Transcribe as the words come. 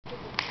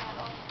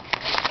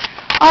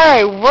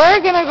Alright,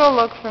 we're gonna go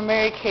look for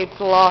Mary Kate's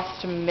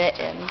lost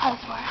mittens. I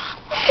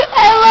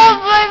love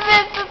my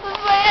mittens. This is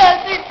my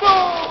answer.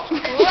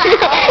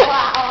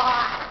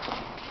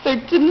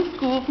 Search in the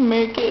school for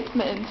Mary Kate's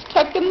mittens.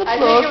 Check in the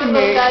floor for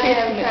Mary Kate's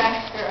mittens.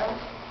 Trash girl.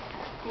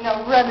 You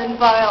know, running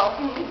vile.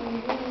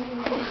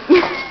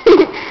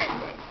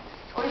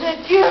 Where's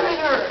that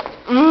janitor?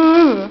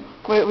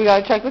 Wait, we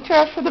gotta check the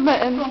trash for the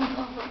mittens.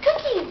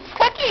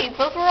 Cookies,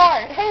 those were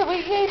ours. Hey,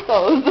 we ate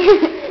those.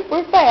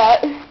 We're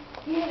fat.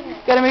 Yeah.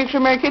 Gotta make sure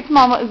Mary Kate's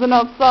mama isn't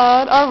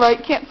outside.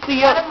 Alright, can't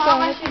see Not a outside.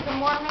 mama, she's a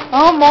Mormon.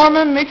 Oh,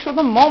 Mormon, make sure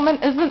the Mormon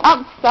isn't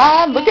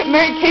outside. Look at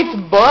Mary Kate's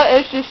butt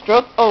as she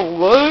struck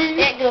away.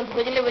 Yeah, it goes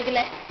wiggly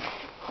wiggly.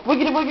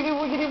 Wiggity, wiggity,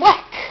 wiggity,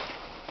 whack.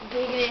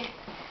 Giggity.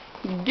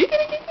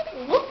 Giggity,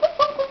 giggity, whoop, whoop,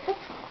 whoop, whoop.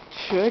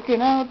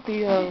 Checking out the,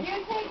 Did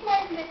you take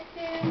my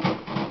mittens?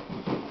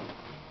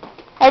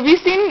 Have you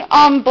seen,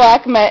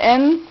 black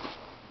mittens?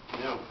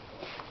 No.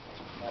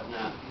 Have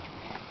not.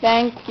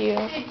 Thank you.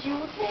 Did you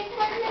take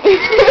my mittens?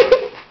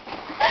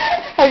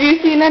 Have you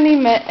seen any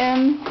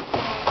mittens?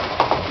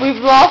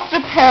 We've lost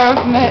a pair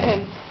of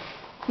mittens.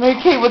 Mary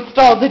Kate, what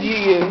stall did you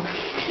use?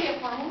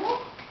 Can't find them?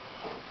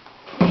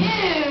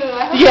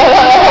 Ew.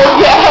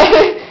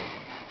 Yeah.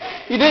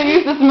 You didn't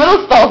use this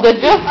middle stall,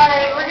 did you?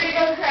 Alright, we're gonna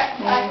go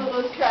tackle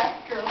those trash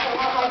girls. I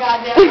want my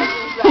goddamn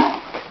mittens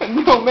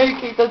back. No, Mary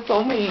Kate, that's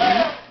so mean.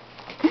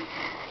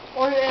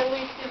 Or at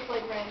least just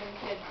like random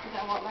kids, because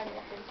I want my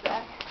mittens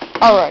back.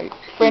 Alright,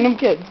 random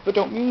kids, but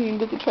don't be mean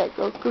to the track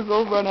girls, because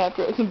they'll run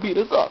after us and beat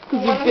us up,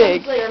 because you're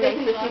big. Like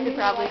German, so she could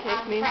probably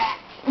take me.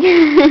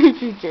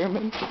 She's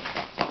German.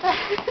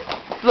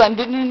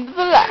 Blended into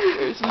the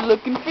lockers,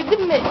 looking for the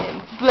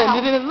mittens.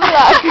 Blended into the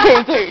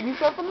lockers, hurting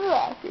yourself in the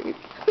lockers.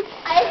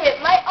 I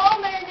hit my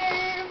almanac.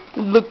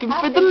 Looking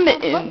for the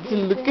mittens,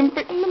 looking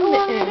for the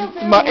mittens.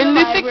 Martin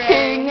Luther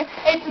King.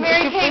 It's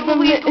Mary looking Kate for the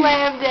Louise mittens.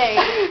 Lamb Day.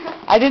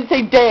 I didn't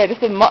say day, I just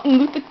said Martin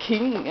Luther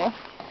King.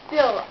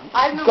 Still,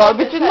 I'm the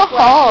Garbage one in that the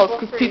sets halls, white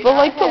because free, people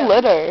not like to him.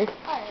 litter.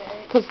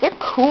 Alright. Because they're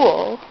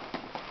cool.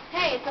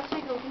 Hey, it's us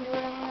people. We can do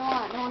whatever we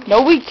want. No one No,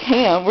 we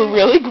can't. We're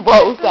really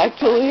gross,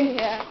 actually.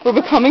 Yeah. We're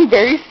becoming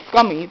very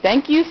scummy.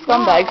 Thank you,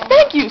 scumbags. Wow.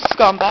 Thank you,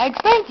 scumbags.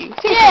 Thank you.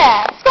 Seriously.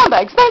 Yeah.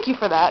 Scumbags, thank you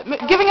for that.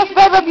 Giving us a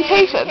bad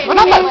reputation. We're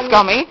not that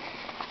scummy.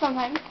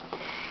 Sometimes.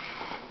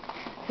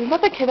 Isn't that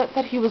the kid that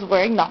said he was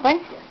wearing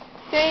nothing?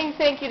 Saying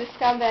thank you to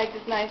scumbags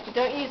is nice, but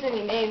don't use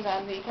any names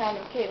on the account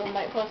of Caitlin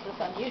might post this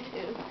on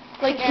YouTube.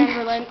 Like Aaron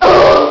Berlin.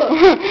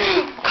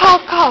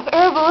 Cough, cough.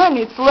 Aaron Berlin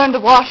needs to learn to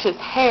wash his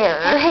hair.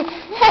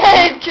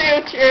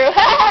 True, true.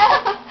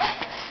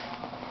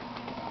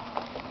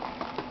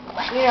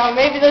 You know,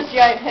 maybe those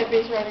giant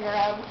hippies running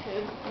around to,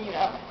 you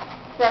know,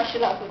 brush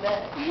it up a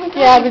bit.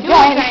 Yeah, the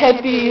giant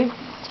hippies,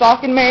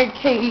 stalking Mary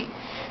Kate,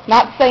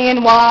 not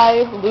saying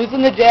why,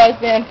 losing the jazz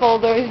band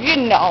folders, you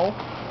know,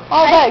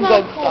 all that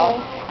good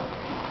stuff.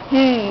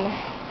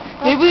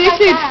 Maybe we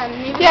should,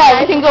 yeah,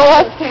 we can go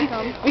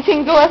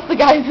ask the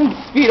guys in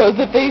Speedos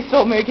if they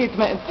stole Mary Kate's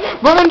mittens.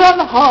 Running down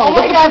the hall. Oh my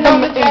looking god, for the no,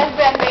 the mittens. jazz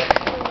band makes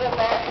it in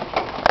there.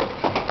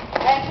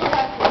 I actually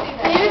have to see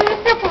that. Maybe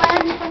Mr.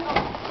 Plan.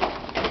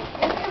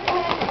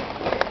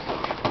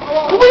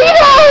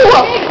 Guido!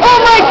 Oh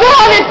my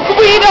god, it's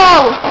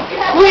Guido!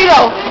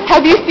 Guido,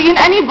 have you seen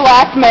any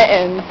black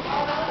mittens?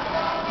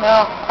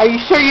 No. Are you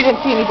sure you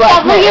didn't see any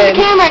black Look at the mittens?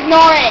 camera,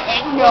 ignore it.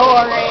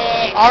 Ignore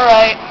it.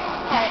 Alright.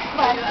 Alright,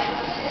 bye.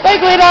 Bye,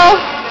 Guido.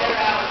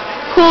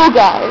 Cool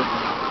guys.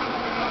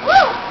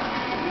 Woo!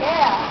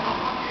 Yeah.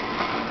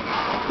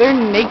 They're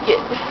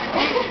naked.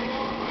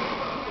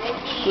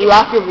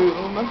 Locker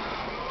room.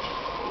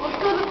 Let's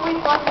go to the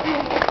police locker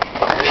room.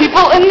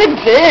 People in the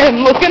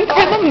gym looking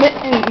for the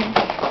mittens.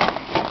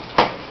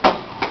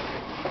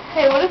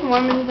 Hey, what if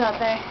Mormons out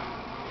there?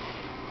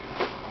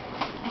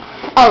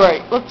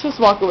 Alright, let's just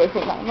walk away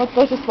from that.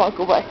 Let's just walk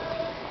away.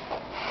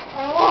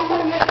 I want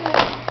my mittens.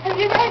 Have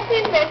you guys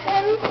seen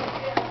mittens?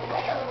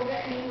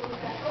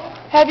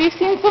 Have you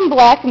seen some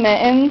black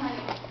mittens?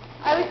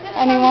 I was just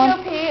Anyone?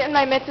 going to go pee and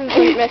my mittens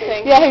went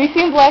missing. Yeah, have you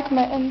seen black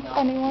mittens?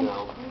 Anyone?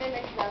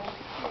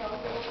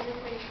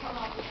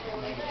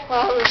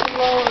 Wow, this is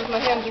low as my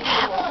hands are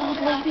full. Old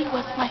lady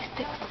was my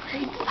 6th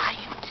grade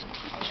science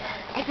teacher.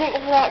 I think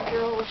that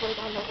girl was like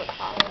on the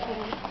top.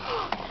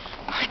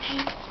 Her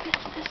name is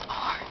Mrs.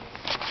 R.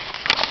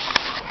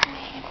 Her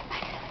name.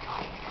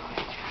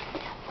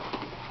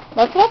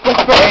 Let's not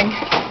whispering.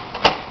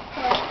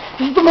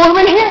 This is the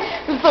Mormon here.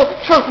 This is the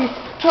trophies.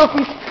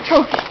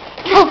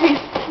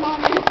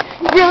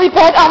 Really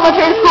bad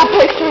amateur school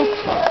pictures.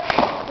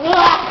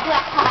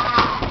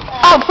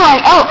 Out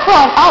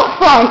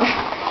front.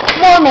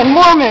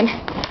 Mormon.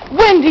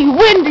 Windy.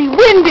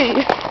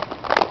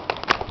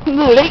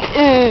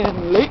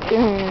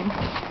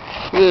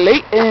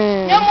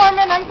 Leighton. No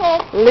Mormon, I'm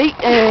cold.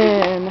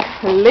 Leighton.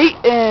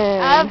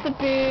 I have to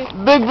pee.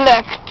 The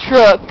black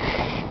truck.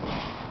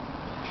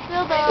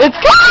 Still there. It's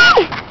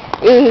coming!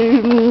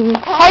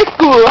 High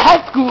school.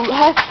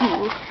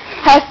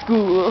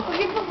 Look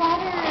at the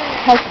water.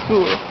 High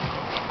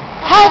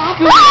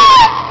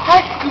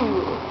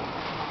school.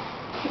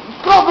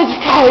 Papa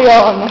just carry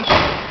on.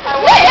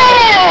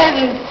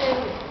 Mittens!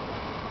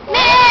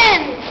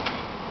 Mittens!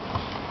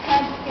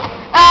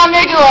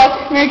 Mary go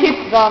up. Mary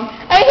keeps gone.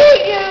 I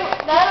hate you!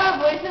 That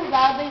our voice is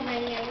loudly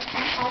ringing.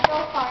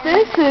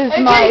 This is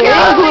my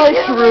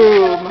English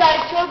room.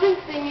 Children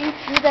singing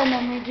through the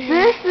memory.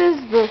 This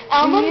is the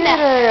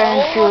theater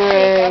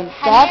entrance.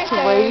 That's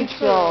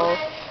Rachel.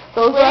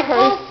 Those are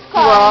her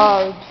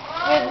scrubs.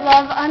 With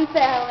love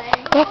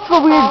unfailing. That's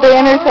the weird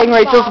banner thing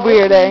Rachel's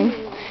weirding.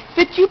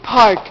 Fitzhugh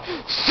Park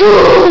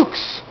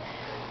sucks!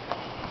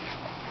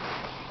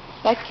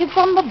 That kid's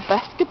on the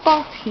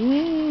basketball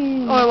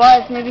team. Or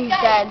was. Maybe he's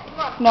dead.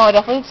 No, I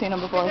definitely have seen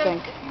him before, I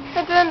think.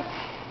 But then,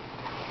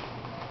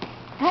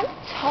 I'm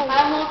tired.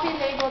 I'm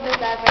multi-labeled as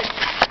average.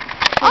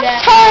 I'm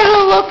tired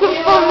of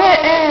looking for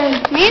Mittens.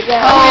 Me too.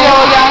 Are we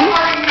all again?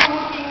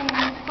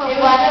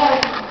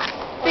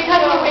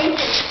 Because we're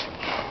racist.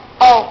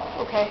 Oh,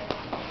 okay.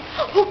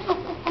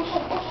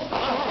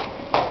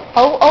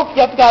 Oh,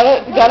 yep,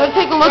 gotta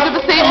take a look at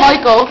the St.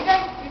 Michael.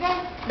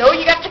 No,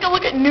 you gotta take a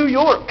look at New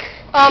York.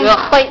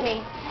 Bite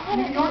me.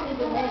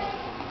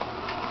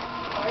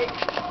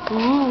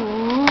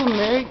 Ooh,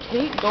 Mary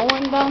Kate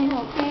going down the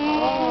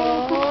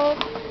hall.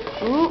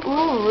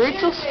 Ooh,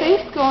 Rachel's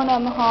face going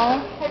down the hall.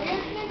 Have you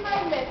seen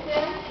my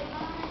Mittens?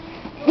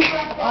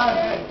 I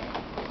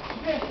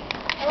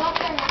lost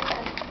my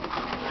Mittens.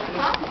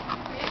 Huh?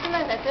 Have you seen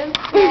my Mittens?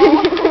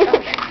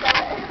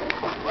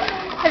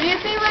 Have you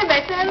seen my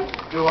Mittens?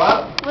 Do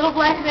what? Little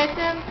black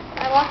Mittens?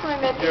 I lost my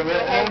Mittens. Your My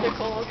hands are mittens?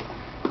 cold.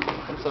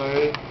 I'm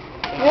sorry.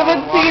 You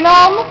haven't seen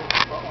them?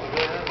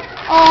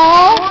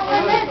 Aww.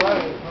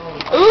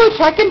 Ooh,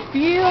 track and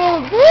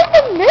field. Where's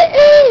the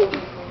Mittens?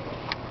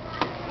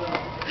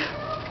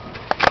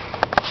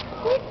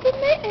 Where'd the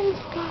Mittens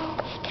go?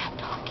 He kept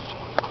talking.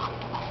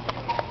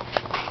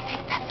 I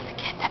think that's the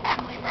kid that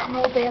Emily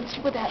Romo danced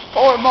with at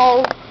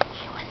formal.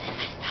 He was in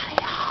my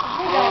study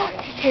hall.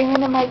 He came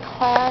into my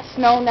class.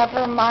 No,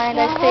 never mind.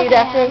 I stayed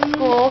after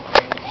school.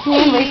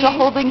 Me and Rachel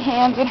holding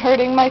hands and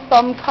hurting my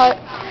thumb cut.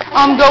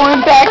 I'm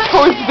going back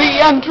towards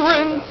the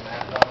entrance.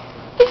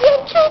 The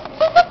entrance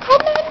is a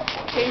coming.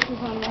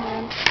 Jason's on the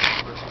hand.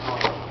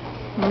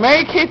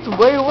 Mary Kate's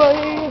way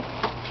away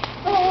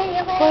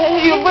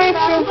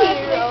from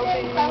here.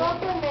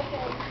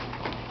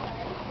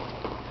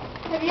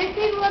 Have you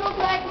seen Little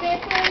Black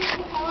Mittens?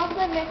 I love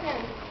the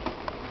Mittens.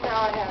 No,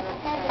 I haven't.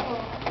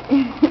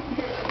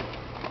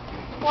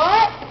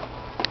 What?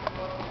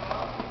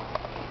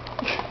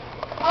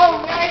 Oh,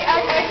 Mary, I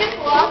just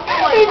lost my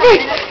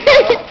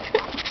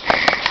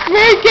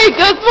Mary Kate,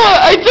 guess what?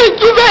 I took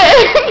you back.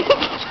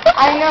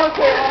 I know,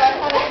 Caitlin, that's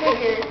how I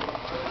figured.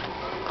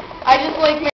 I just like